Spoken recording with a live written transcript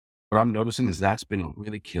what I'm noticing is that's been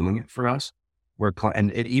really killing it for us. And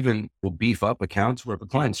it even will beef up accounts where if a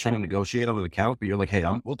client's trying to negotiate on an account, but you're like, hey,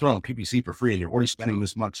 we'll throw on PPC for free and you're already spending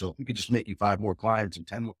this much. So we could just make you 5 more clients or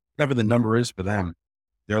 10 more, whatever the number is for them.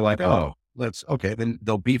 They're like, oh, okay. Then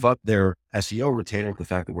they'll beef up their SEO retainer. The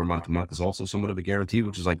fact that we're month to month is also somewhat of a guarantee,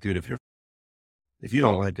 which is like, dude, if you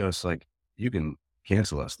don't like us, like you can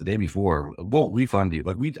cancel us the day before. We'll refund you.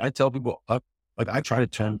 I tell people I try to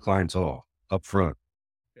turn clients off up front.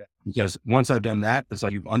 Yeah. Because once I've done that, it's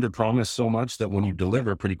like you've underpromised so much that when you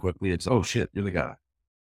deliver pretty quickly, it's, oh shit, you're the guy.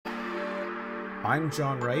 I'm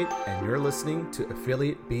John Wright, and you're listening to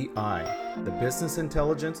Affiliate BI, the business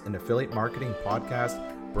intelligence and affiliate marketing podcast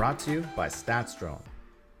brought to you by StatsDrone.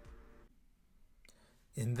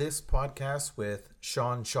 In this podcast with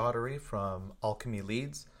Sean Chaudhary from Alchemy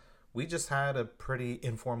Leads, we just had a pretty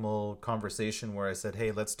informal conversation where I said,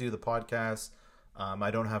 hey, let's do the podcast.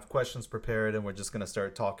 I don't have questions prepared, and we're just going to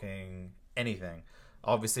start talking anything.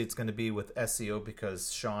 Obviously, it's going to be with SEO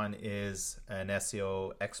because Sean is an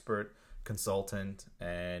SEO expert consultant,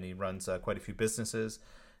 and he runs quite a few businesses.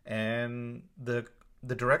 And the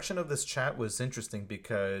direction of this chat was interesting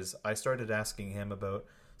because I started asking him about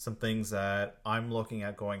some things that I'm looking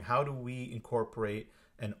at going, how do we incorporate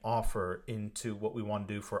an offer into what we want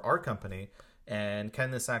to do for our company? And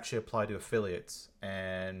can this actually apply to affiliates?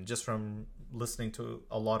 And just from listening to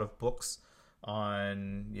a lot of books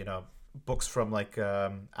on, books from like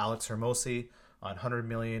Alex Hermosi on $100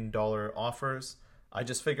 million offers, I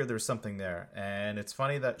just figured there was something there. And it's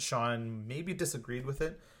funny that Sean maybe disagreed with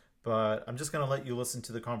it, but I'm just going to let you listen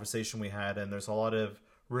to the conversation we had. And there's a lot of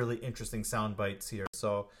really interesting sound bites here.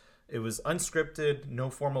 So it was unscripted, no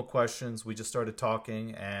formal questions. We just started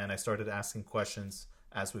talking and I started asking questions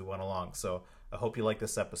as we went along. So I hope you like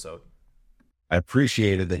this episode. I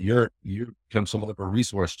appreciated that you become somewhat of a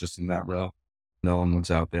resource just in that realm, knowing what's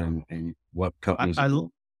out there and what companies.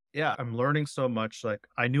 I'm learning so much. Like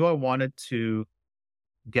I knew I wanted to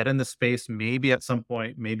get in the space. Maybe at some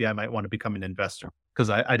point, maybe I might want to become an investor because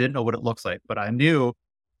I didn't know what it looks like, but I knew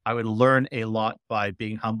I would learn a lot by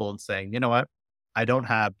being humble and saying, you know what? I don't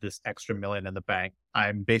have this extra million in the bank.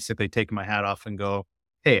 I'm basically taking my hat off and go,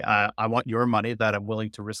 hey, I want your money that I'm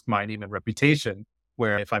willing to risk my name and reputation,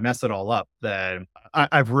 where if I mess it all up, then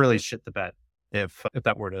I've really shit the bed if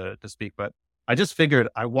that were to speak. But I just figured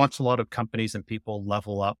I watched a lot of companies and people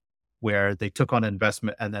level up where they took on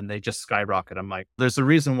investment and then they just skyrocket. I'm like, there's a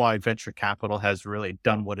reason why venture capital has really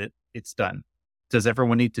done what it's done. Does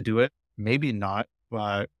everyone need to do it? Maybe not.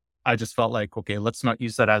 But I just felt like, okay, let's not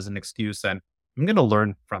use that as an excuse. And I'm going to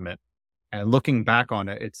learn from it. And looking back on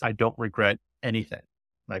it, I don't regret anything.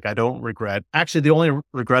 Like I don't regret, actually the only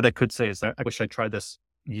regret I could say is that I wish I tried this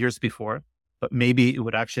years before, but maybe it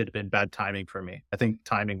would actually have been bad timing for me. I think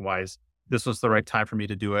timing wise, this was the right time for me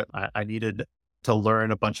to do it. I needed to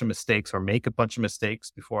learn a bunch of mistakes or make a bunch of mistakes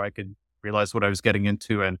before I could realize what I was getting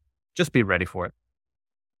into and just be ready for it.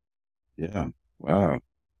 Yeah. Wow.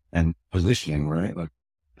 And positioning, right? Like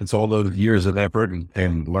it's all those years of effort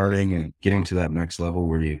and learning and getting to that next level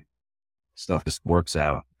where stuff just works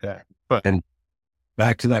out. Yeah. And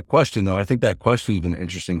back to that question though, I think that question is an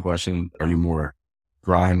interesting question. Are you more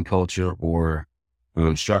grind culture or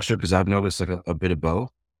structure? Because I've noticed like a bit of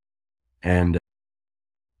both. And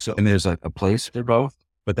there's like a place for both,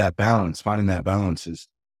 but that balance, finding that balance is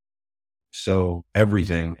so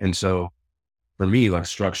everything. And so for me, like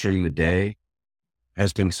structuring the day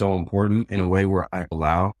has been so important in a way where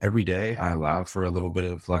every day I allow for a little bit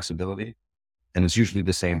of flexibility. And it's usually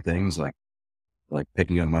the same things like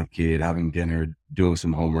picking up my kid, having dinner, doing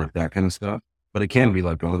some homework, that kind of stuff. But it can be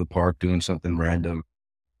like going to the park, doing something random.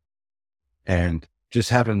 And just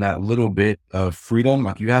having that little bit of freedom,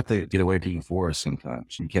 like you have to get away from the forest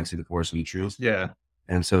sometimes. You can't see the forest in the trees. Yeah.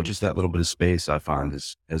 And so just that little bit of space I find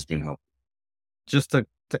has been helpful. Just to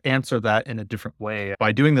answer that in a different way,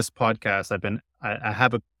 by doing this podcast, I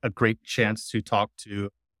have a great chance to talk to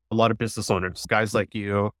a lot of business owners, guys like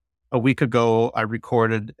you. A week ago, I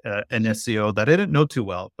recorded an SEO that I didn't know too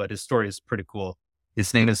well, but his story is pretty cool.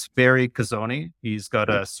 His name is Ferry Kazoni. He's got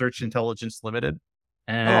a Search Intelligence Limited.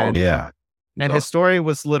 And his story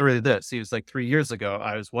was literally this. He was like 3 years ago,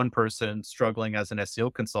 I was one person struggling as an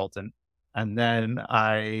SEO consultant. And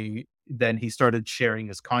then he started sharing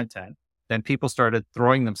his content. Then people started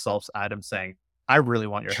throwing themselves at him saying, I really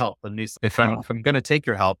want your help. And he's, if I'm going to take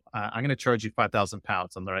your help, I'm going to charge you 5,000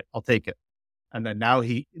 pounds. I'm like, I'll take it. And then now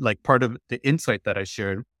part of the insight that I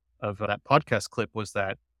shared of that podcast clip was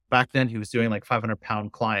that back then he was doing like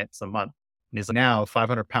 500-pound clients a month. And he's like, now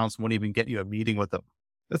 500 pounds won't even get you a meeting with them.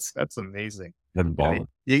 That's amazing. That's Yeah, baller.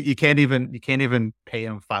 you can't even pay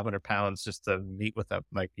him 500 pounds just to meet with him.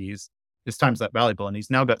 Like his time's that valuable, and he's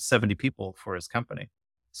now got 70 people for his company.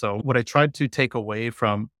 So what I tried to take away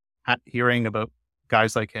from hearing about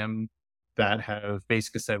guys like him that have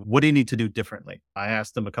basically said, "What do you need to do differently?" I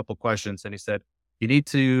asked him a couple questions, and he said, "You need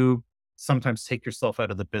to sometimes take yourself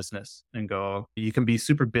out of the business and go. You can be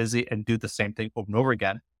super busy and do the same thing over and over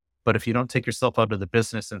again, but if you don't take yourself out of the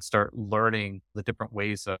business and start learning the different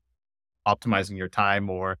ways of optimizing your time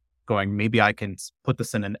or going, maybe I can put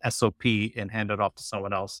this in an SOP and hand it off to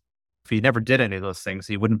someone else." If he never did any of those things,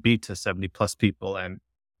 he wouldn't be to 70 plus people. And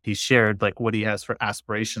he shared like what he has for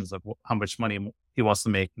aspirations of how much money he wants to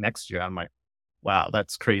make next year. I'm like, wow,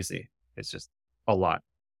 that's crazy. It's just a lot.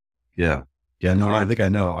 Yeah. Yeah. No, I think I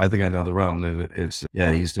know. I think I know the realm. It's,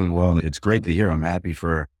 yeah, he's doing well. It's great to hear. I'm happy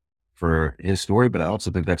for his story, but I also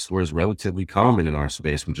think that story is relatively common in our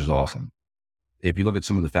space, which is awesome. If you look at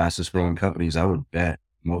some of the fastest growing companies, I would bet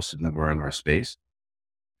most of them are in our space,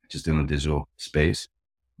 just in the digital space,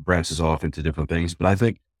 branches off into different things. But I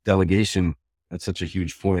think delegation, that's such a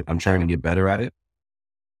huge point. I'm trying to get better at it.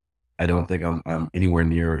 I don't think I'm anywhere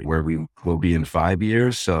near where we will be in 5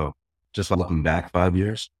 years. So just looking back 5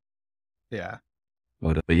 years. Yeah.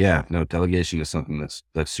 But yeah, no, delegation is something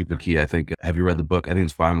that's super key. I think, have you read the book? I think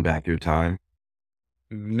it's Buying Back Your Time.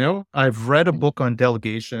 No, I've read a book on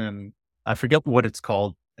delegation. I forget what it's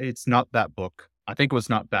called. It's not that book. I think it was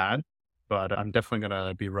not bad, but I'm definitely going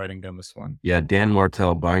to be writing down this one. Yeah, Dan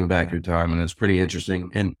Martell, Buying Back Your Time, and it's pretty interesting.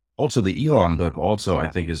 And also the Elon book also I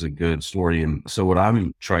think is a good story. And so what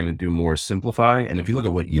I'm trying to do more is simplify. And if you look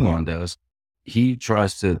at what Elon does, he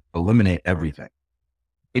tries to eliminate everything.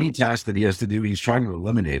 Any task that he has to do, he's trying to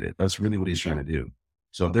eliminate it. That's really what he's trying to do.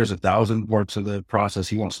 So if there's 1,000 parts of the process,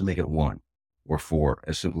 he wants to make it one or four,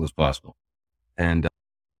 as simple as possible. And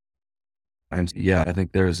and yeah, I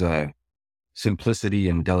think there's a simplicity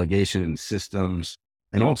and delegation and systems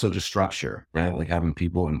and also just structure, right? Like having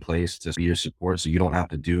people in place to be your support so you don't have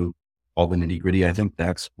to do all the nitty gritty. I think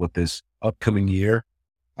that's what this upcoming year,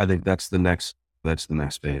 I think that's the next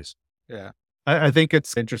phase. Yeah. I think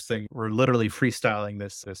it's interesting. We're literally freestyling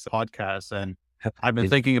this podcast. And I've been It-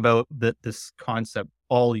 thinking about this concept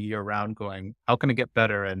all year round, going, how can I get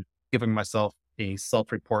better? And giving myself a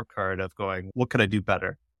self report card of going, what could I do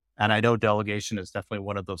better? And I know delegation is definitely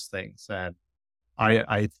one of those things. And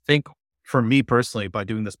I think for me personally, by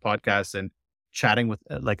doing this podcast and chatting with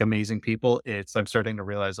like amazing people, I'm starting to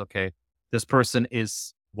realize, okay, this person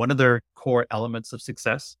is one of their core elements of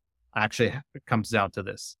success. Actually, it comes down to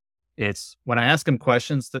this. It's when I ask them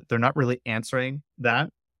questions that they're not really answering that,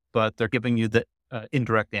 but they're giving you the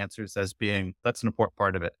indirect answers as being that's an important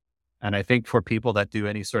part of it. And I think for people that do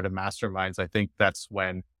any sort of masterminds, I think that's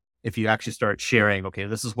when if you actually start sharing, okay,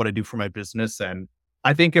 this is what I do for my business. And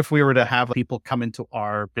I think if we were to have people come into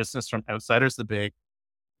our business from outsiders, the big,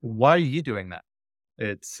 why are you doing that?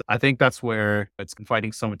 I think that's where it's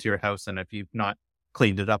inviting someone to your house. And if you've not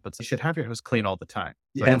cleaned it up, you should have your house clean all the time.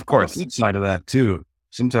 yeah, Like, and of course. the flip side of that too.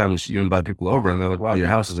 Sometimes you invite people over and they're like, wow, your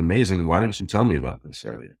house is amazing. Why didn't you tell me about this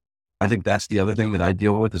earlier? I think that's the other thing that I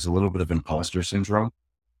deal with is a little bit of imposter syndrome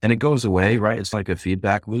and it goes away, right? It's like a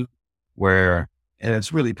feedback loop where, and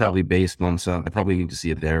it's really probably based on some, I probably need to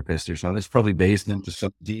see a therapist or something. It's probably based into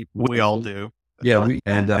some deep. We all do. Yeah.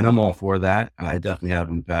 And I'm all for that. I definitely have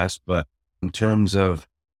in the past, but in terms of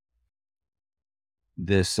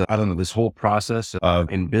this, I don't know, this whole process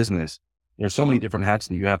of in business, there's so many different hats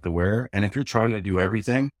that you have to wear. And if you're trying to do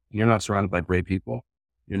everything, you're not surrounded by great people.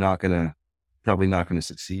 You're probably not going to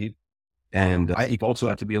succeed. And you also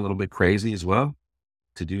have to be a little bit crazy as well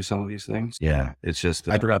to do some of these things. Yeah. It's just,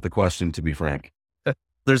 I forgot the question to be frank.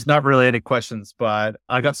 There's not really any questions, but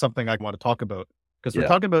I got something I want to talk about because we're Yeah.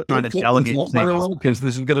 talking about trying to delegate things. Because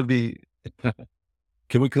this is going to be,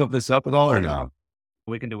 can we clip this up at all or no?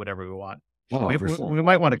 We can do whatever we want. Oh, We, for we, sure. we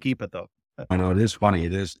might want to keep it though. I know it is funny.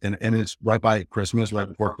 It is. And it's right by Christmas, right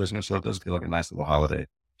before Christmas. So it does feel like a nice little holiday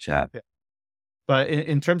chat. Yeah. But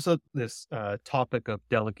in terms of this topic of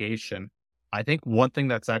delegation, I think one thing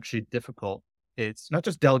that's actually difficult, it's not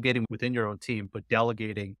just delegating within your own team, but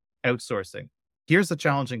delegating outsourcing. Here's the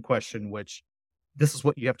challenging question, which this is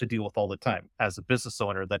what you have to deal with all the time as a business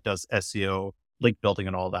owner that does SEO, link building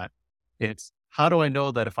and all that. It's how do I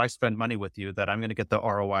know that if I spend money with you, that I'm going to get the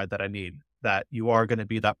ROI that I need, that you are going to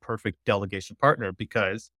be that perfect delegation partner?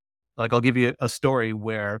 Because like, I'll give you a story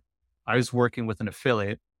where I was working with an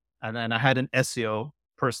affiliate and then I had an SEO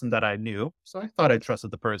person that I knew. So I thought I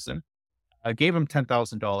trusted the person. I gave him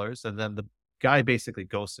 $10,000 and then the guy basically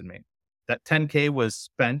ghosted me. That 10K was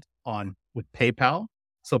spent on with PayPal.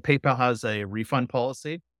 So PayPal has a refund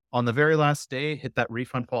policy. On the very last day, hit that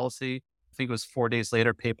refund policy. I think it was 4 days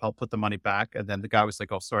later, PayPal put the money back. And then the guy was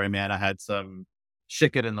like, "Oh, sorry, man. I had some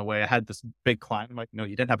shit get in the way. I had this big client." I'm like, "No,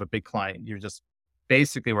 you didn't have a big client. You just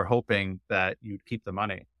basically were hoping that you'd keep the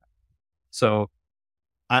money." So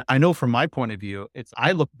I know from my point of view,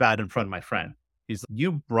 I look bad in front of my friend. He's,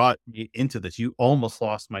 "You brought me into this. You almost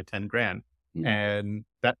lost my 10 grand." Mm. And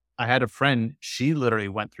that I had a friend, she literally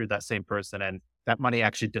went through that same person and that money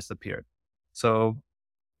actually disappeared. So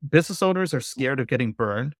business owners are scared of getting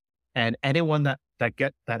burned. And anyone that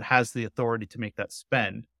has the authority to make that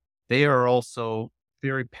spend, they are also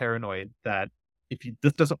very paranoid that if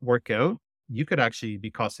this doesn't work out, you could actually be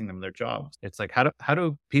costing them their jobs. It's like, how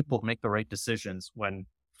do people make the right decisions when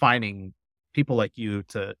finding people like you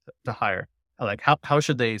to hire? Like, how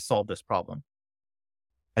should they solve this problem?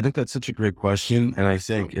 I think that's such a great question. And I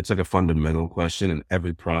think it's like a fundamental question in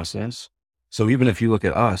every process. So even if you look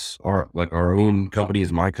at us, our own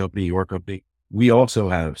companies, my company, your company, we also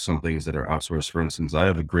have some things that are outsourced. For instance, I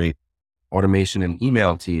have a great automation and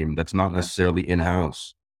email team that's not necessarily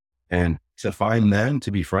in-house. And to find them,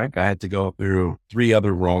 to be frank, I had to go through 3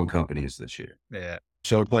 other wrong companies this year. Yeah.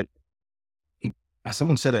 So like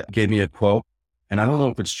someone said it gave me a quote, and I don't know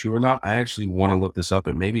if it's true or not. I actually want to look this up.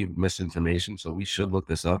 It may be misinformation, so we should look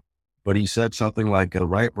this up. But he said something like the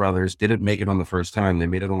Wright brothers didn't make it on the first time; they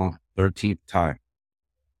made it on the 13th time.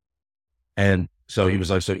 And so he was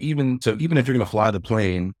like, even if you're going to fly the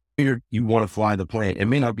plane, you want to fly the plane. It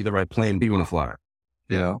may not be the right plane, but you want to fly it.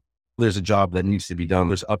 You Yeah. know, there's a job that needs to be done.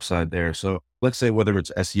 There's upside there. So let's say whether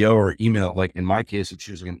it's SEO or email, like in my case, it's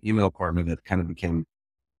choosing an email partner that kind of became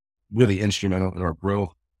really instrumental in our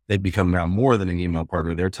growth. They've become now more than an email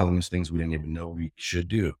partner. They're telling us things we didn't even know we should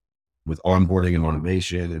do with onboarding and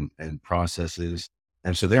automation and processes.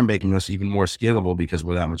 And so they're making us even more scalable because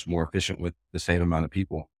we're that much more efficient with the same amount of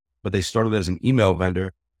people. But they started as an email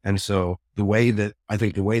vendor. And so the way that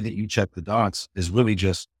you check the dots is really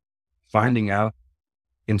just finding out,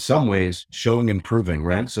 in some ways, showing and proving,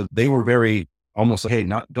 right? So they were very almost like, "Hey,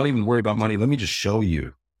 don't even worry about money. Let me just show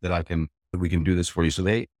you that we can do this for you." So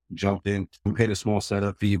they jumped in, we paid a small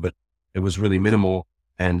setup fee, but it was really minimal.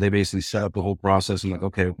 And they basically set up the whole process and like,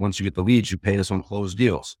 "Okay, once you get the leads, you pay us on closed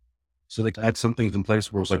deals." So they had some things in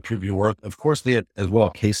place where it was like prove your worth. Of course, they had as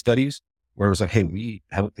well case studies where it was like, "Hey, we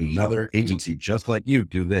have another agency just like you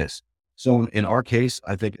do this." So in our case,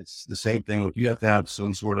 I think it's the same thing. You have to have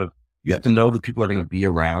you have to know that people are going to be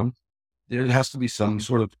around. There has to be some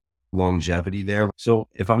sort of longevity there. So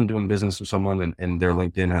if I'm doing business with someone and their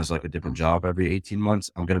LinkedIn has like a different job every 18 months,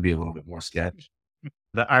 I'm going to be a little bit more sketched.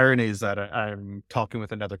 The irony is that I'm talking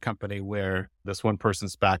with another company where this one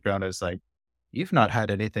person's background is like, "You've not had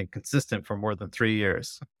anything consistent for more than 3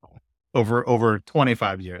 years, over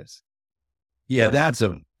 25 years." Yeah, that's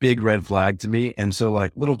a big red flag to me. And so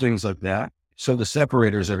like little things like that. So the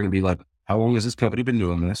separators are going to be like, how long has this company been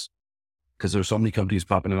doing this? Because there's so many companies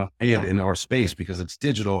popping up and in our space because it's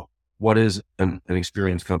digital. What is an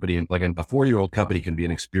experienced company? And like a 4-year-old company can be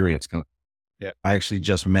an experienced company. Yeah. I actually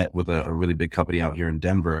just met with a really big company out here in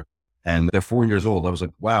Denver and they're 4 years old. I was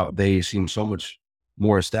like, wow, they seem so much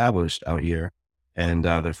more established out here. And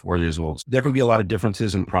they're 4 years old. There can be a lot of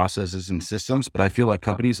differences in processes and systems, but I feel like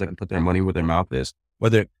companies that can put their money where their mouth is,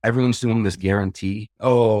 whether everyone's doing this guarantee,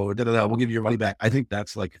 oh, we'll give you your money back. I think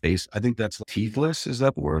that's like I think that's teethless. Is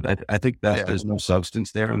that the word? I think that Yeah. there's no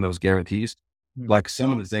substance there in those guarantees. Mm. Like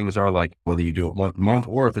some of the things are like whether you do it month to month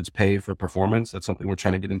or if it's pay for performance. That's something we're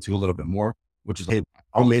trying to get into a little bit more, which is, hey,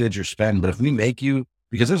 I'll manage your spend, but if we make you,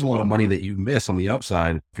 because there's a lot of money that you miss on the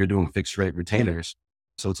upside if you're doing fixed rate retainers.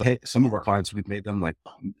 So it's like, hey, some of our clients, we've made them like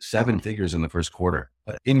 7 figures in the first quarter,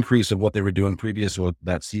 an increase of what they were doing previous to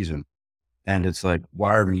that season. And it's like,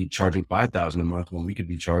 why are we charging 5,000 a month when we could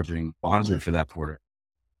be charging 100 for that quarter?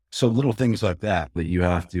 So little things like that you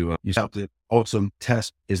have to also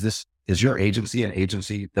test. Is your agency an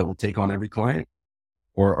agency that will take on every client,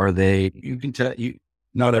 or are they? You can tell you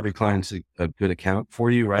not every client's a good account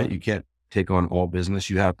for you, right? You can't take on all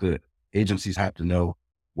business. Agencies have to know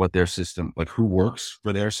what their system, like who works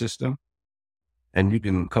for their system. And you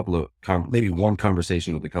can maybe one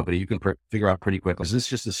conversation with the company, you can figure out pretty quick, is this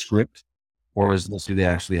just a script or do they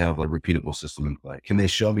actually have a repeatable system in play? Can they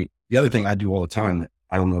show me? The other thing I do all the time that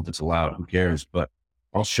I don't know if it's allowed, who cares, but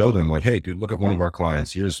I'll show them like, hey, dude, look at one of our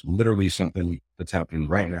clients. Here's literally something that's happening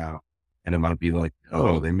right now. And it might be like,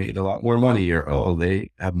 oh, they made a lot more money or, oh,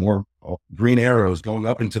 they have more green arrows going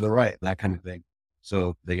up and to the right, that kind of thing.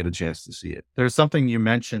 So they get a chance to see it. There's something you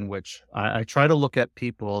mentioned, which I try to look at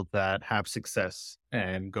people that have success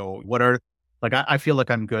and go, I feel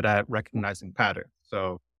like I'm good at recognizing patterns.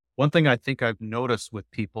 So one thing I think I've noticed with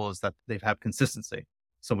people is that they have consistency.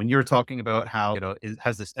 So when you're talking about how,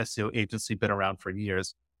 has this SEO agency been around for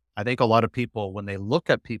years? I think a lot of people, when they look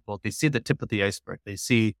at people, they see the tip of the iceberg. They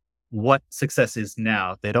see what success is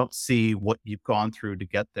now. They don't see what you've gone through to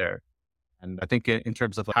get there. And I think in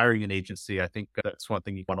terms of hiring an agency, I think that's one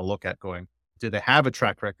thing you want to look at going, do they have a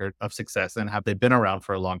track record of success and have they been around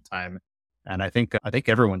for a long time? And I think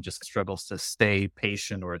everyone just struggles to stay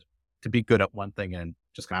patient or to be good at one thing and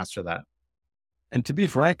just master that. And to be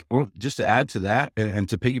frank, well, just to add to that and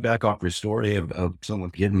to piggyback off your story of someone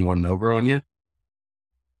getting one over on you,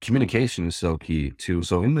 communication is so key too.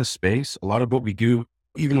 So in this space, a lot of what we do,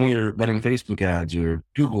 even when you're running Facebook ads or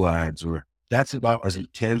Google ads, or that's about as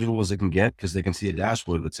tangible as it can get because they can see a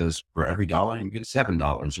dashboard that says for every dollar you get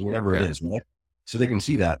 $7 or whatever it is, right? So they can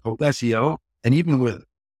see that. But with SEO, and even with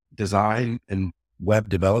design and web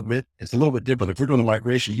development, it's a little bit different. If we're doing a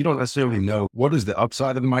migration, you don't necessarily know what is the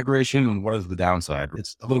upside of the migration and what is the downside.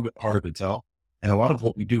 It's a little bit hard to tell. And a lot of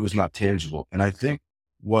what we do is not tangible. And I think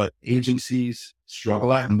what agencies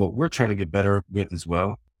struggle at and what we're trying to get better with as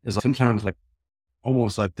well is sometimes like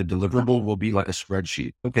almost like the deliverable will be like a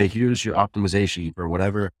spreadsheet. Okay, here's your optimization for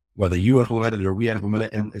whatever, whether you implement it or we implement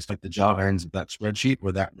it. And it's like the job ends of that spreadsheet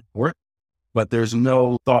or that report, but there's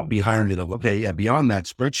no thought behind it of, okay, yeah, beyond that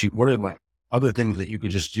spreadsheet, what are like other things that you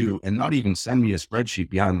could just do and not even send me a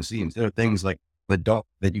spreadsheet behind the scenes. There are things like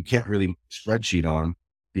that you can't really spreadsheet on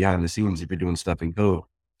behind the scenes if you're doing stuff in code.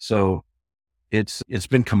 So it's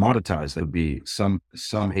been commoditized. There'd be some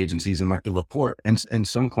agencies in like the report and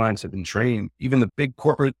some clients have been trained, even the big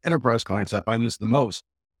corporate enterprise clients, I find this the most,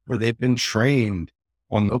 where they've been trained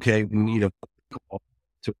on, okay, we need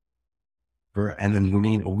and then we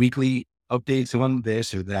need a weekly updates on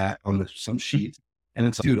this or that on some sheets. And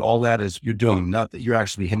it's, dude, all that is you're doing nothing. You're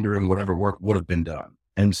actually hindering whatever work would have been done.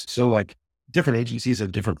 And so like different agencies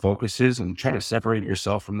have different focuses and trying to separate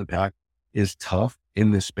yourself from the pack is tough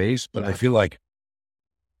in this space. But I feel like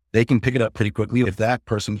they can pick it up pretty quickly. If that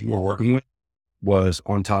person you were working with was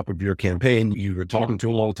on top of your campaign, you were talking to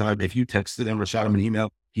him all the time. If you texted him or shot him an email,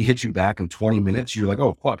 he hit you back in 20 minutes. You're like,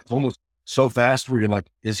 oh, fuck, it's almost so fast where you're like,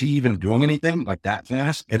 is he even doing anything like that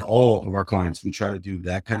fast? And all of our clients, we try to do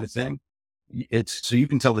that kind of thing. It's so you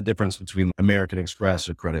can tell the difference between American Express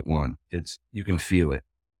or Credit One. You can feel it.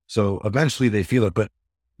 So eventually they feel it, but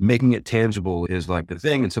making it tangible is like the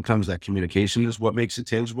thing. And sometimes that communication is what makes it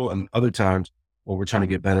tangible. And other times what we're trying to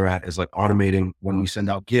get better at is like automating when we send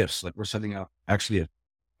out gifts. Like we're sending out actually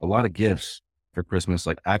a lot of gifts for Christmas,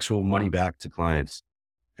 like actual money back to clients.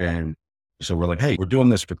 And so we're like, hey, we're doing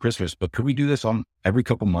this for Christmas, but could we do this on every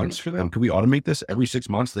couple months for them? Could we automate this every 6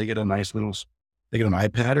 months? They get a nice little, they get an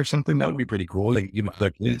iPad or something. That would be pretty cool. Like, you know,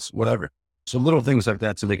 like this, whatever. So little things like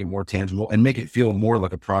that to make it more tangible and make it feel more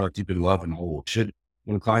like a product you can love and hold.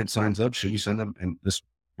 When a client signs up, should you send them, and this,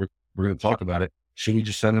 we're going to talk about it. Should we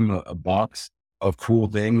just send them a box of cool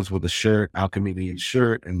things with a shirt, Alchemy Leads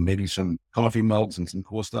shirt, and maybe some coffee mugs and some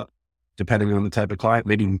cool stuff, depending on the type of client,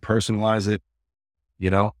 maybe even personalize it, you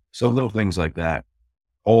know? So little things like that,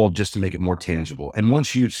 all just to make it more tangible. And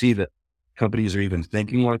once you see that companies are even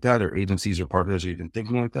thinking like that, or agencies or partners are even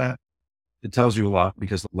thinking like that, it tells you a lot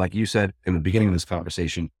because like you said in the beginning of this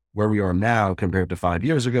conversation, where we are now compared to 5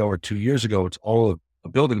 years ago or 2 years ago, it's all a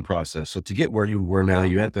building process. So to get where you were now,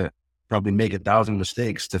 you had to probably make 1,000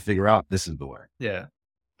 mistakes to figure out this is the way. Yeah.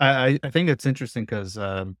 I think it's interesting because,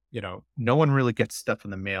 no one really gets stuff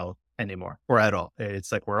in the mail anymore or at all.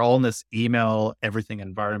 It's like we're all in this email, everything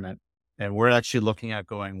environment. And we're actually looking at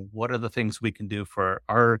going, what are the things we can do for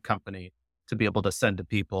our company to be able to send to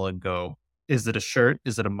people and go, is it a shirt?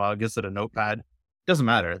 Is it a mug? Is it a notepad? Doesn't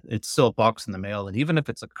matter. It's still a box in the mail. And even if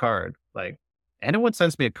it's a card, like anyone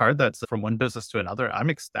sends me a card that's from one business to another, I'm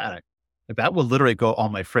ecstatic. Like, that will literally go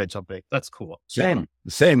on my fridge. I'll be like, that's cool. Same.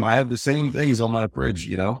 I have the same things on my fridge,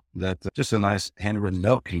 that just a nice handwritten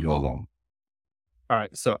note can go along. All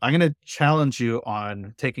right. So I'm going to challenge you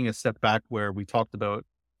on taking a step back where we talked about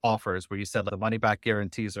offers, where you said like, the money back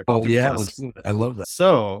guarantees are. Oh yeah. I love that.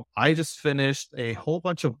 So I just finished a whole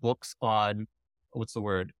bunch of books on, what's the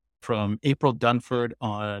word, from April Dunford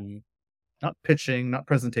on not pitching, not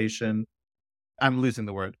presentation. I'm losing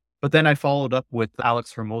the word. But then I followed up with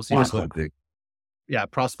Alex Hermosi. Yeah,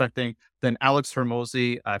 prospecting. Then Alex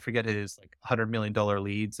Hermosi, I forget his like $100 million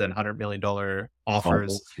leads and $100 million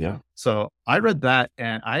offers. Yeah. So I read that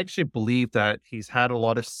and I actually believe that he's had a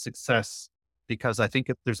lot of success because I think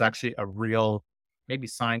there's actually a real maybe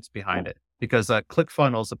science behind it. Because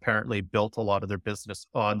ClickFunnels apparently built a lot of their business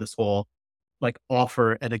on this whole like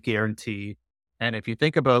offer and a guarantee. And if you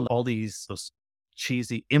think about all those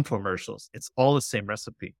cheesy infomercials, it's all the same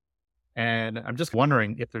recipe. And I'm just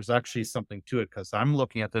wondering if there's actually something to it because I'm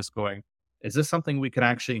looking at this going, is this something we can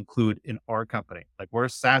actually include in our company? Like, we're a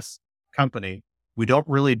SaaS company. We don't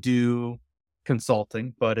really do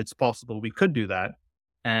consulting, but it's possible we could do that.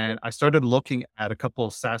 And I started looking at a couple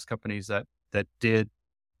of SaaS companies that did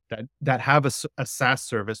that have a SaaS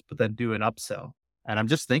service, but then do an upsell. And I'm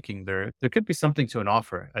just thinking there could be something to an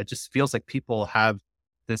offer. It just feels like people have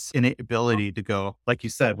this innate ability to go, like you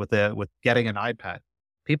said, with getting an iPad.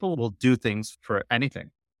 People will do things for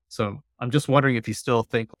anything. So I'm just wondering if you still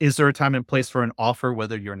think, is there a time and place for an offer,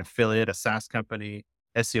 whether you're an affiliate, a SaaS company,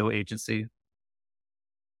 SEO agency?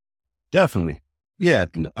 Definitely. Yeah,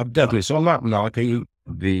 I'm definitely. So I'm not knocking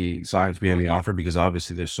the science behind the offer because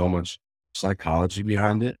obviously there's so much psychology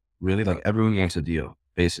behind it. Really, like everyone wants a deal,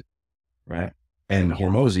 basically, right? And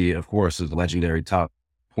Hormozy, of course, is the legendary top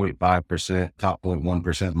 0.5%, top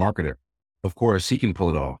 0.1% marketer. Of course, he can pull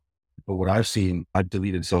it off. But what I've seen, I've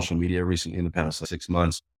deleted social media recently in the past 6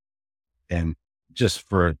 months. And just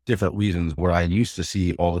for different reasons, what I used to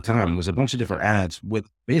see all the time was a bunch of different ads with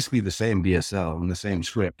basically the same BSL and the same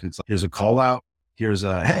script. It's like, here's a call out. Here's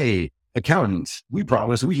a, hey, accountants, we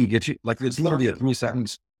promise we can get you, like, it's literally a 3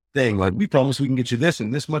 sentence thing. Like, we promise we can get you this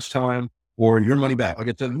in this much time or your money back. Like,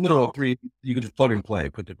 it's a literal three, you can just plug and play,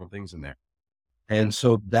 put different things in there. And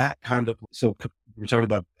so that kind of, we're talking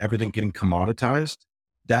about everything getting commoditized.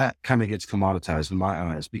 That kind of gets commoditized in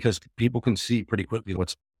my eyes because people can see pretty quickly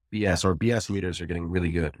what's BS. Our BS meters are getting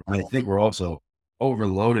really good. And I think we're also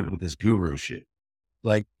overloaded with this guru shit.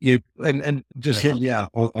 Like you, and just hit, yeah,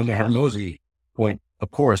 on the Hermosi point,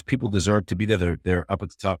 of course, people deserve to be there. They're up at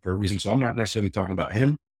the top for a reason. So I'm not necessarily talking about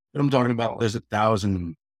him, but I'm talking about there's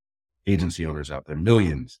 1,000 agency owners out there,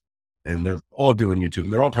 millions, and they're all doing YouTube.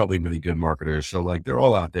 They're all probably really good marketers. So like they're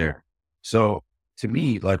all out there. So to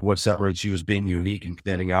me, like what separates you is being unique and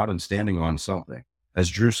standing out and standing on something.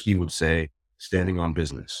 As Drewski would say, standing on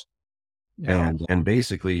business. Yeah. And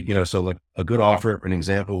basically, so like a good offer, an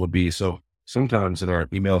example would be, so sometimes in our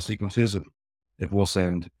email sequences, if we'll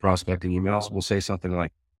send prospecting emails, we'll say something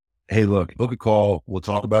like, hey, look, book a call. We'll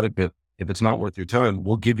talk about it. But if it's not worth your time,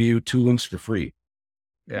 we'll give you 2 links for free.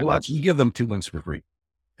 Yeah. We'll actually give them 2 links for free.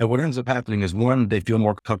 And what ends up happening is, one, they feel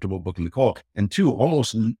more comfortable booking the call. And two,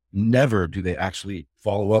 almost never do they actually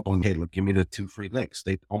follow up on, hey, look, give me the 2 free links.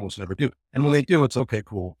 They almost never do. And when they do, it's okay,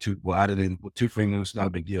 cool. We'll add it in with 2 free links, not a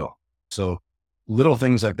big deal. So little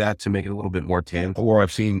things like that to make it a little bit more tangible. Or I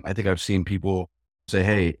think I've seen people say,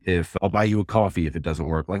 hey, if I'll buy you a coffee if it doesn't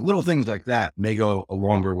work. Like little things like that may go a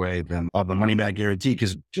longer way than the money back guarantee.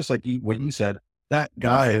 Because just like what you said, that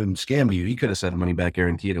guy who scammed you, he could have said a money back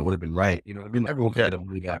guarantee and it would have been right. You know what I mean? Everyone could get a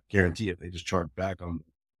money back guarantee if they just charge back on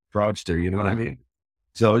fraudster. You know what I mean?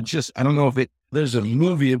 So it's just, I don't know if there's a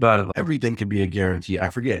movie about it. Everything can be a guarantee. I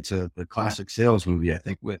forget. It's a classic sales movie. I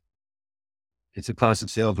think it's a classic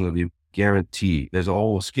sales movie. Guarantee. There's a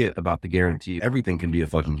whole skit about the guarantee. Everything can be a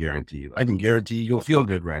fucking guarantee. I can guarantee you'll feel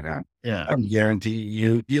good right now. Yeah. I can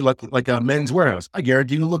guarantee you look like a Men's Warehouse. I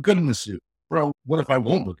guarantee you look good in the suit. Bro, what if I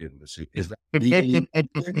won't look good in the suit? Is that you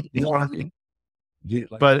know what I mean?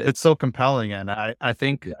 But it's so compelling. And I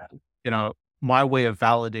think, Yeah. my way of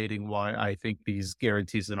validating why I think these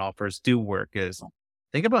guarantees and offers do work is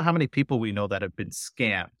think about how many people we know that have been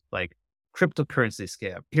scammed, like cryptocurrency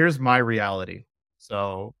scam. Here's my reality.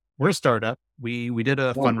 So we're a startup. We did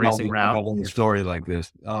a fundraising round. A story like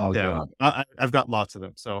this. Oh, Yeah, God. I've got lots of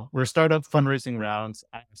them. So we're a startup fundraising rounds.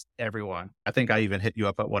 I asked everyone. I think I even hit you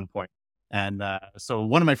up at one point. And so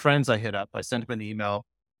one of my friends I hit up, I sent him an email,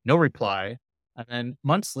 no reply. And then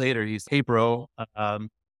months later, hey, bro,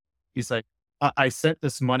 he's like, I sent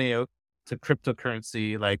this money out to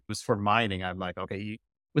cryptocurrency, like it was for mining. I'm like, okay,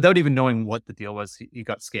 without even knowing what the deal was, he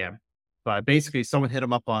got scammed. But basically, someone hit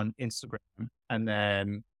him up on Instagram and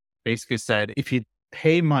then basically said, if you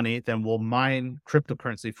pay money, then we'll mine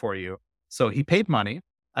cryptocurrency for you. So he paid money.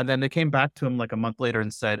 And then they came back to him like a month later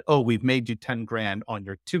and said, oh, we've made you 10 grand on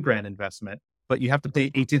your 2 grand investment, but you have to pay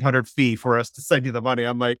 1,800 fee for us to send you the money.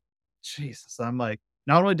 I'm like, Jesus. I'm like,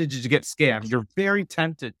 not only did you get scammed, you're very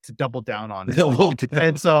tempted to double down on it.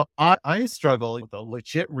 And so I struggle with a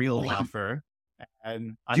legit real offer.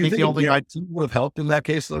 And I Do you think think the only thing guarantee would have helped in that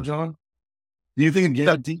case, though, John? Do you think a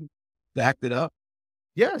guarantee backed it up?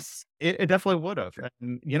 yes, it definitely would have.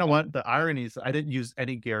 And you know what? The irony is I didn't use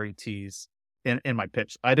any guarantees in my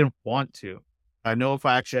pitch. I didn't want to. I know if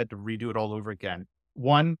I actually had to redo it all over again,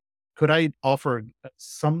 one, could I offer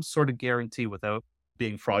some sort of guarantee without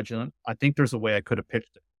being fraudulent? I think there's a way I could have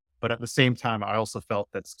pitched it. But at the same time, I also felt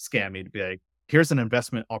that's scammy to be like, here's an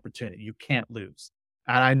investment opportunity you can't lose.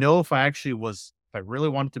 And I know if I really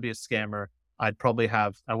wanted to be a scammer, I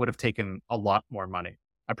would have taken a lot more money.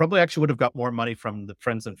 I probably actually would have got more money from the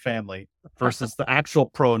friends and family versus the actual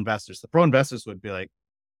pro investors. The pro investors would be like,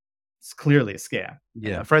 it's clearly a scam. And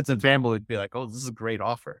Yeah. the friends and family would be like, oh, this is a great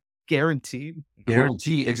offer. Guaranteed. Cool.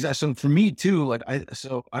 Guarantee. Exactly. So for me too, like I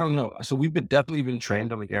don't know. So we've been definitely been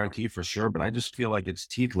trained on the guarantee for sure, but I just feel like it's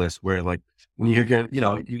teethless where like when you hear,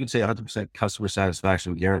 you can say 100% customer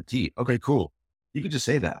satisfaction guarantee. Okay, cool. You could just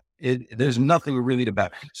say that. There's nothing really to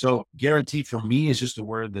back. So guarantee for me is just a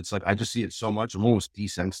word that's like, I just see it so much. I'm almost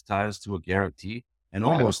desensitized to a guarantee. And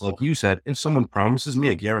almost like you said, if someone promises me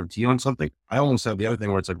a guarantee on something, I almost have the other thing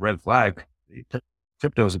where it's like red flag.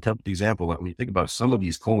 Crypto is a typical example. Like when you think about some of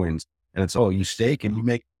these coins, and it's, oh, you stake and you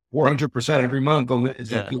make 400% every month.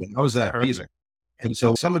 How is that amazing? And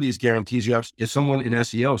so some of these guarantees you have, if someone in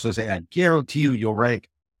SEO says, hey, I guarantee you'll rank,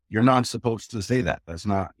 you're not supposed to say that.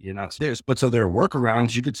 You're not serious. But so there are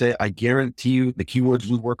workarounds. You could say, I guarantee you the keywords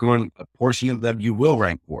we work on, a portion of them you will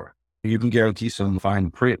rank for. You can guarantee some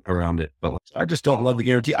fine print around it. But I just don't love the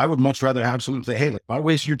guarantee. I would much rather have someone say, hey, if I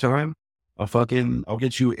waste your time, I'll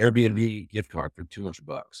get you Airbnb gift card for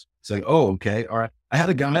 $200. It's like, oh, okay. All right. I had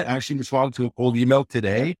a guy actually respond to a cold email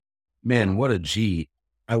today. Man, what a G.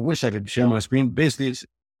 I wish I could share my screen. Basically, it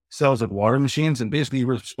sells like water machines and basically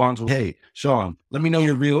responds with, hey, Sean, let me know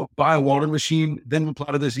you're real. Buy a water machine, then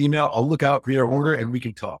reply to this email. I'll look out for your order and we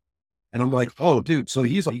can talk. And I'm like, oh, dude. So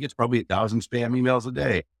he gets probably 1,000 spam emails a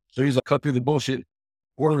day. So he's like, cut through the bullshit,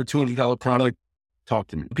 order a $200 product, talk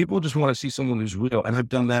to me. People just want to see someone who's real. And I've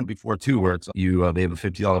done that before too, where it's they have a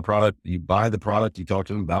 $50 product, you buy the product, you talk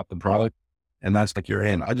to them about the product, and that's like you're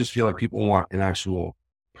in. I just feel like people want an actual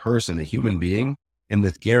person, a human being. And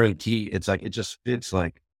this guarantee, it's like, it just fits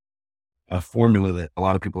like a formula that a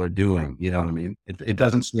lot of people are doing. You know what I mean? It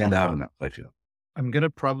doesn't stand out enough, I feel. I'm going to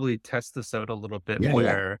probably test this out a little bit Yeah.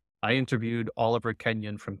 where I interviewed Oliver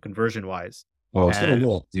Kenyon from ConversionWise. Well, it's gonna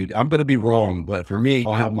work, dude. I'm going to be wrong, but for me,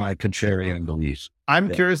 I'll have my contrarian beliefs. I'm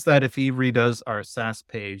curious that if he redoes our SaaS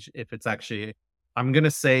page, if it's actually, I'm going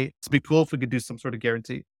to say it'd be cool if we could do some sort of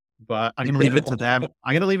guarantee, but I'm going to leave it to them.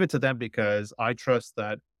 I'm going to leave it to them because I trust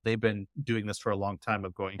that they've been doing this for a long time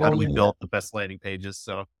of going, how do we build the best landing pages?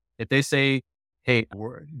 So if they say, hey,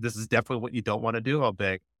 this is definitely what you don't want to do,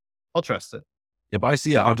 I'll trust it. If I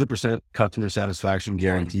see 100% customer satisfaction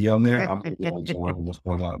guarantee on there, I'm what's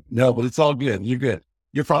going on. No, but it's all good. You're good.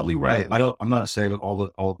 You're probably right. I'm not saying that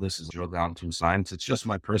all of this is drilled down to science. It's just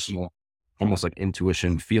my personal, almost like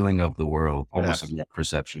intuition, feeling of the world, almost like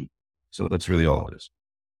perception. So that's really all it is.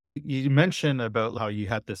 You mentioned about how you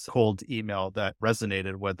had this cold email that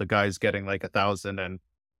resonated with the guys getting like 1,000. And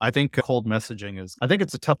I think cold messaging I think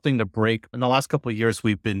it's a tough thing to break. In the last couple of years,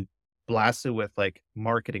 we've been blasted with like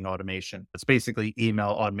marketing automation. It's basically email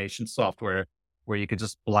automation software where you could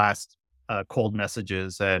just blast cold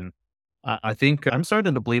messages. And I think I'm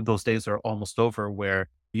starting to believe those days are almost over where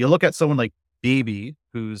you look at someone like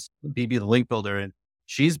who's BB, the link builder, and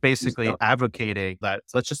she's basically advocating that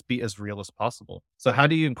let's just be as real as possible. So how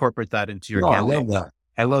do you incorporate that into your campaign? I love that.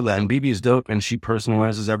 I love that. And BB is dope and she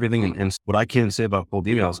personalizes everything. And what I can say about cold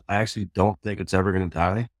emails, I actually don't think it's ever going to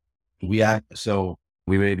die.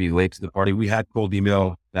 We may be late to the party. We had cold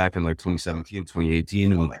email back in like 2017,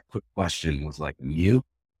 2018. And like quick question was like, you?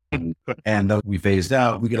 And we phased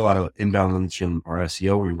out. We get a lot of inbound links from our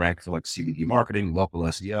SEO. We rank for like CBD marketing, local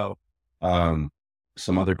SEO,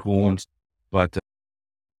 some other cool ones. But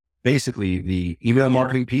basically the email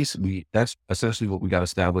marketing piece, that's essentially what we got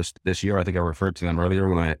established this year. I think I referred to them earlier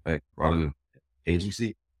when I brought in an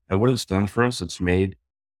agency. And what it's done for us, it's made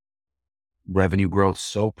revenue growth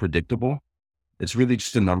so predictable. It's really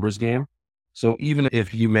just a numbers game. So even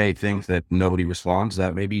if you may think that nobody responds,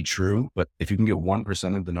 that may be true. But if you can get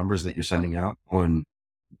 1% of the numbers that you're sending out and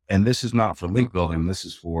this is not for link building, this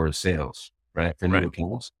is for sales, right? For new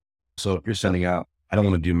accounts. So if you're sending out, I don't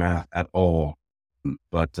want to do math at all,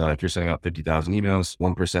 but if you're sending out 50,000 emails,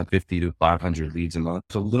 1%, 50 to 500 leads a month.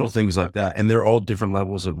 So little things like that. And they're all different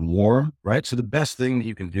levels of warm, right? So the best thing that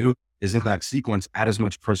you can do is in that sequence, add as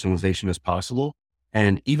much personalization as possible.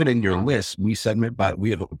 And even in your list, we segment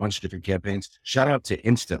we have a bunch of different campaigns. Shout out to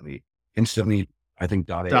Instantly, I think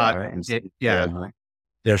 .ai.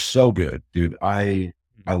 They're so good, dude. I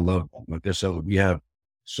love them. Like we have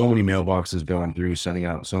so many mailboxes going through, sending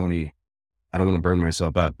out so many, I don't want to burn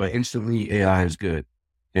myself out, but Instantly AI is good.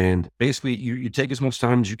 And basically you take as much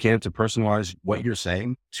time as you can to personalize what you're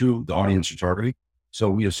saying to the audience you're targeting. So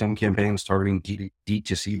we have some campaigns targeting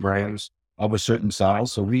D2C brands of a certain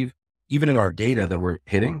size. So even in our data that we're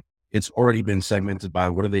hitting, it's already been segmented by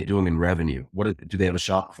what are they doing in revenue? Do they have a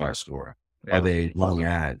Shopify store? Yeah. Are they running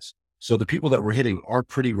ads? So the people that we're hitting are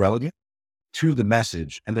pretty relevant to the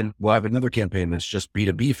message. And then we'll have another campaign that's just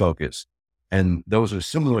B2B focused. And those are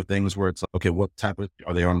similar things where it's like, okay, what type of,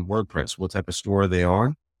 are they on WordPress? What type of store are they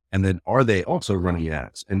on? And then are they also running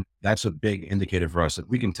ads? And that's a big indicator for us that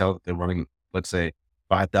we can tell that they're running, let's say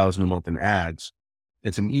 5,000 a month in ads.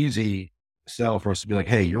 It's an easy sell for us to be like,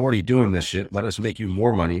 hey, you're already doing this shit. Let us make you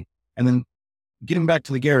more money. And then getting back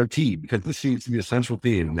to the guarantee, because this seems to be a central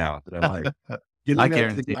theme now that I like. I Getting back to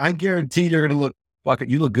guarantee. I guarantee you're going to look, fuck it,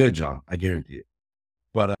 you look good, John. I guarantee it.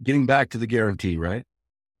 But getting back to the guarantee, right?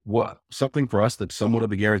 What something for us that's somewhat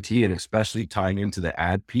of a guarantee, and especially tying into the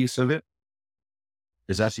ad piece of it,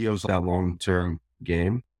 is SEO's that long-term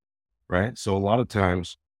game, right? So a lot of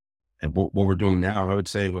times, and what we're doing now, I would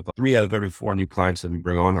say with 3 out of every 4 new clients that we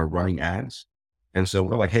bring on are running ads. And so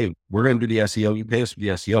we're like, hey, we're going to do the SEO. You pay us for the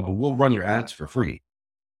SEO, but we'll run your ads for free.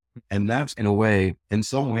 And that's in a way, in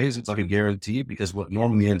some ways, it's like a guarantee, because what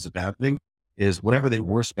normally ends up happening is whatever they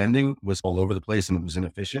were spending was all over the place and it was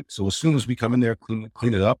inefficient. So as soon as we come in there,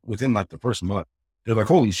 clean it up within like the first month, they're like,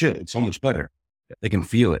 holy shit, it's so much better. They can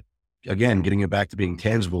feel it. Again, getting it back to being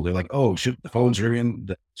tangible. They're like, oh shit, the phones are in,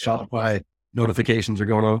 the Shopify notifications are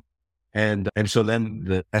going on. And so then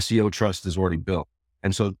the SEO trust is already built.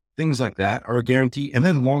 And so things like that are a guarantee. And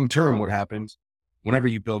then long term, what happens whenever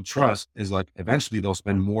you build trust is like, eventually they'll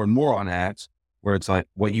spend more and more on ads, where it's like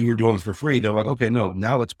what you were doing for free. They're like, okay, no,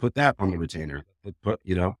 now let's put that on the retainer.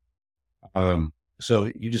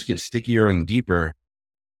 So you just get stickier and deeper,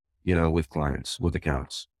 with clients, with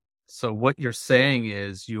accounts. So what you're saying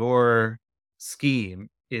is your scheme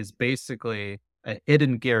is basically a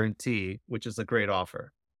hidden guarantee, which is a great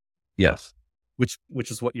offer, Yes. which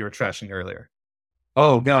is what you were trashing earlier.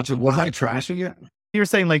 Oh, gotcha. Was I trashing it? You're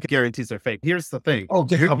saying like guarantees are fake. Here's the thing. Oh,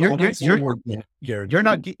 You're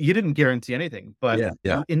not, you didn't guarantee anything, but yeah.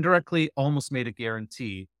 you indirectly almost made a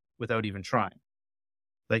guarantee without even trying.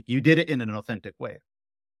 Like you did it in an authentic way.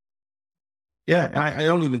 Yeah. I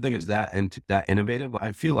don't even think it's that innovative.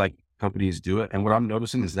 I feel like companies do it. And what I'm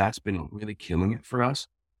noticing is that's been really killing it for us,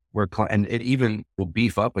 and it even will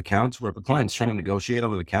beef up accounts where if a client's trying to negotiate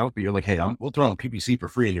on an account, but you're like, hey, we'll throw on PPC for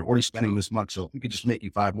free and you're already spending this much. So if we could just make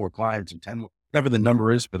you 5 more clients and 10 more, whatever the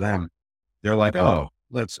number is for them, they're like, oh,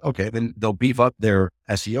 then they'll beef up their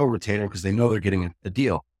SEO retainer because they know they're getting a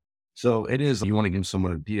deal. So it is, you want to give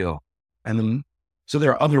someone a deal. And then, so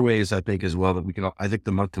there are other ways I think as well that we can, I think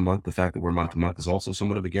the month to month, the fact that we're month to month is also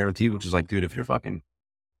somewhat of a guarantee, which is like, dude, if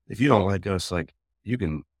you don't like us, like you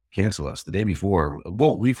can cancel us the day before.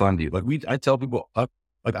 We'll refund you. Like I tell people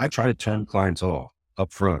I try to turn clients off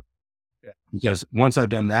up front. Yeah. Because once I've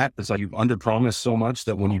done that, it's like you've under promised so much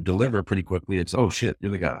that when you deliver pretty quickly, it's, oh shit,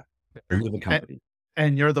 you're the guy. Or you're the company.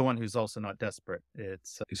 And you're the one who's also not desperate.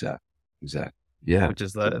 It's Exactly. Yeah. Which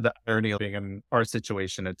is the irony of being in our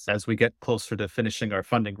situation. It's as we get closer to finishing our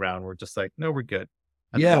funding round, we're just like, no, we're good.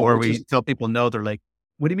 And or we tell people no, they're like,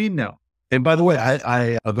 what do you mean no? And by the way,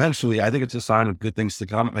 I eventually, I think it's a sign of good things to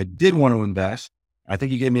come. I did want to invest. I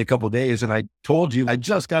think you gave me a couple of days and I told you, I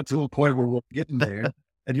just got to a point where we're getting there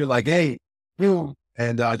and you're like, hey, boom.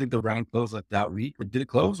 And I think the round closed like that week. Or did it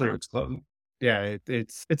close or it's closing? Yeah,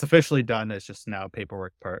 it's officially done. It's just now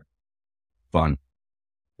paperwork part. Fun.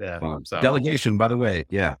 Yeah. Fun. So. Delegation, by the way.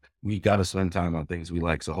 Yeah. We got to spend time on things we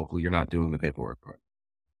like. So hopefully you're not doing the paperwork part.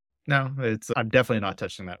 No, I'm definitely not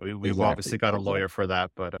touching that. We've Exactly. obviously got a lawyer for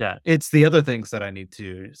that, but yeah, it's the other things that I need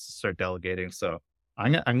to start delegating. So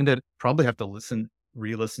I'm going to probably have to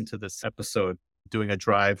re-listen to this episode, doing a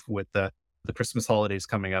drive with the Christmas holidays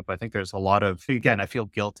coming up. I think there's a lot of, again, I feel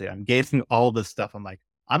guilty. I'm gating all this stuff. I'm like,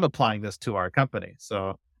 I'm applying this to our company.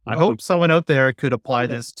 So I hope someone out there could apply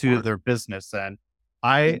this to their business. And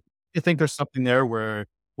I think there's something there where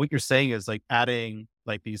what you're saying is like adding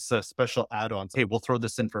like these special add-ons. Hey, we'll throw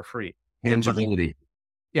this in for free. Tangibility.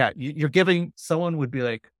 Yeah. You're giving, someone would be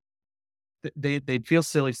like, they'd feel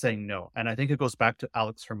silly saying no. And I think it goes back to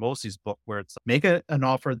Alex Hermosi's book where it's make an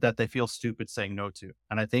offer that they feel stupid saying no to.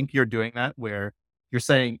 And I think you're doing that where you're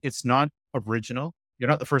saying it's not original. You're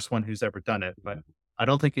not the first one who's ever done it, but I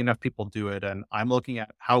don't think enough people do it. And I'm looking at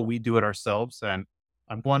how we do it ourselves. And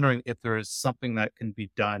I'm wondering if there is something that can be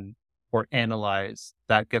done or analyzed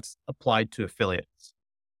that gets applied to affiliates.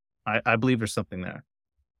 I believe there's something there.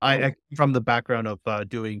 I from the background of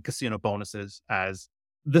doing casino bonuses, as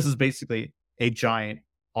this is basically a giant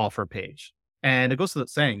offer page. And it goes without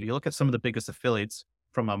saying, you look at some of the biggest affiliates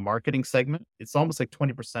from a marketing segment, it's almost like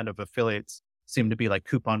 20% of affiliates seem to be like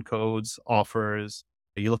coupon codes, offers.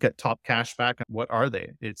 You look at top cashback, what are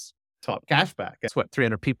they? It's top cashback. It's what,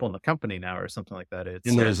 300 people in the company now or something like that.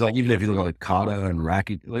 And there's like, even if you look at like Kata and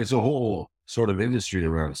Racky, there's a whole sort of industry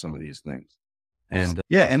around some of these things. And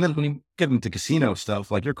and then when you get into casino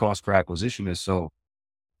stuff, like your cost per acquisition is so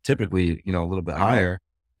typically, a little bit higher.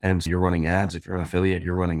 And so you're running ads. If you're an affiliate,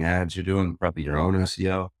 you're running ads. You're doing probably your own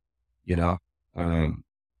SEO, you know? Um,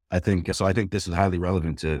 I think this is highly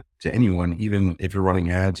relevant to anyone, even if you're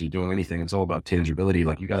running ads, you're doing anything. It's all about tangibility.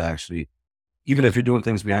 Like you got to actually, even if you're doing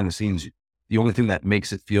things behind the scenes, the only thing that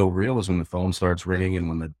makes it feel real is when the phone starts ringing and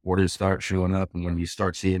when the orders start showing up and when you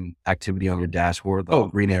start seeing activity on your dashboard, oh,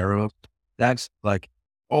 green arrow. That's like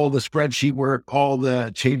all the spreadsheet work, all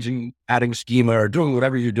the changing, adding schema or doing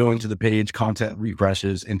whatever you're doing to the page, content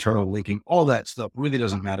refreshes, internal linking, all that stuff really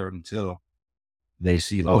doesn't matter until they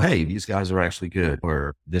see, oh, hey, these guys are actually good,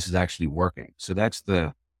 or this is actually working. So that's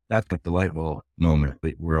like the light bulb moment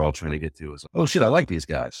that we're all trying to get to is, oh shit, I like these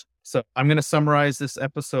guys. So I'm going to summarize this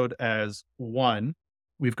episode as one,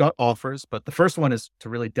 we've got offers, but the first one is to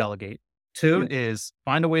really delegate. Two is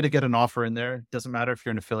find a way to get an offer in there. Doesn't matter if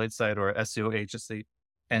you're an affiliate site or SEO agency.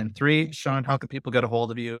 And three, Sean, how can people get a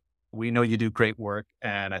hold of you? We know you do great work,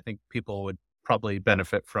 and I think people would probably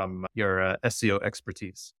benefit from your SEO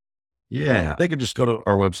expertise. Yeah, they could just go to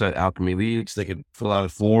our website, Alchemy Leads. They could fill out a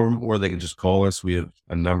form, or they can just call us. We have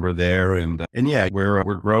a number there, and yeah, we're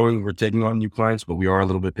growing. We're taking on new clients, but we are a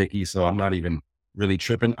little bit picky, so I'm not even really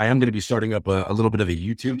tripping. I am going to be starting up a little bit of a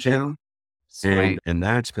YouTube channel, and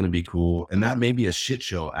that's going to be cool. And that may be a shit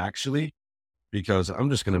show actually, because I'm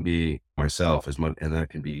just going to be myself and that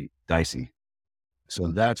can be dicey. So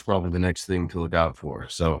that's probably the next thing to look out for.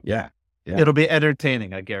 So yeah, It'll be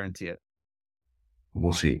entertaining, I guarantee it.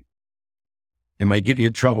 We'll see. It might get you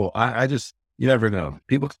in trouble. I just, you never know.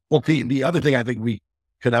 People, well, the other thing I think we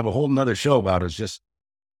could have a whole nother show about is just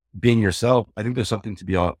being yourself. I think there's something to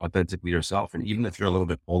be authentically yourself. And even if you're a little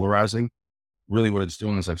bit polarizing, really what it's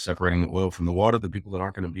doing is like separating the oil from the water. The people that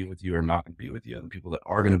aren't going to be with you are not going to be with you. And the people that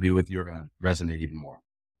are going to be with you are going to resonate even more.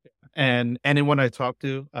 And anyone I talked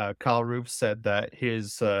to, Kyle Roof said that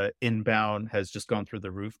his inbound has just gone through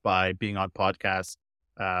the roof by being on podcasts.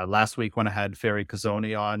 Last week when I had Ferry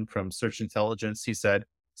Kazoni on from Search Intelligence, he said,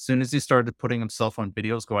 as soon as he started putting himself on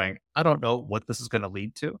videos going, I don't know what this is going to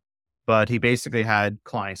lead to, but he basically had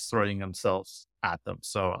clients throwing themselves at them.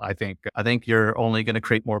 So I think you're only going to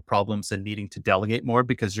create more problems and needing to delegate more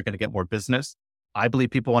because you're going to get more business. I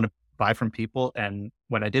believe people want to buy from people. And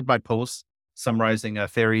when I did my post summarizing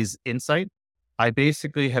Ferry's insight, I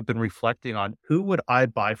basically have been reflecting on who would I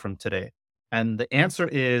buy from today? And the answer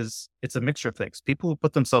is it's a mixture of things. People who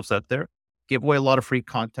put themselves out there, give away a lot of free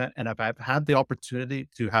content. And if I've had the opportunity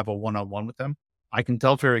to have a one-on-one with them, I can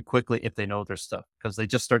tell very quickly if they know their stuff because they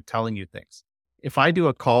just start telling you things. If I do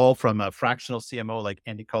a call from a fractional CMO like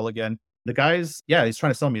Andy Culligan, the guy's, he's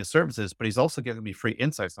trying to sell me his services, but he's also giving me free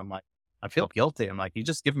insights. I'm like, I feel guilty. I'm like, he's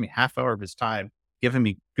just giving me half hour of his time, giving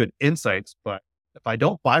me good insights. But if I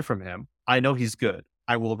don't buy from him, I know he's good.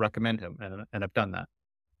 I will recommend him. And I've done that.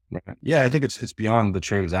 Right. Yeah, I think it's beyond the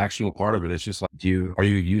transactional part of it. It's just like, are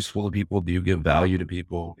you useful to people? Do you give value to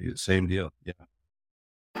people? Same deal. Yeah.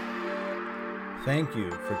 Thank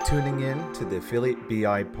you for tuning in to the Affiliate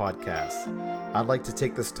BI podcast. I'd like to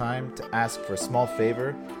take this time to ask for a small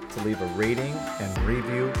favor to leave a rating and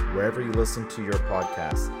review wherever you listen to your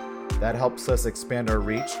podcast. That helps us expand our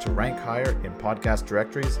reach to rank higher in podcast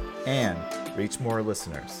directories and reach more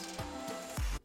listeners.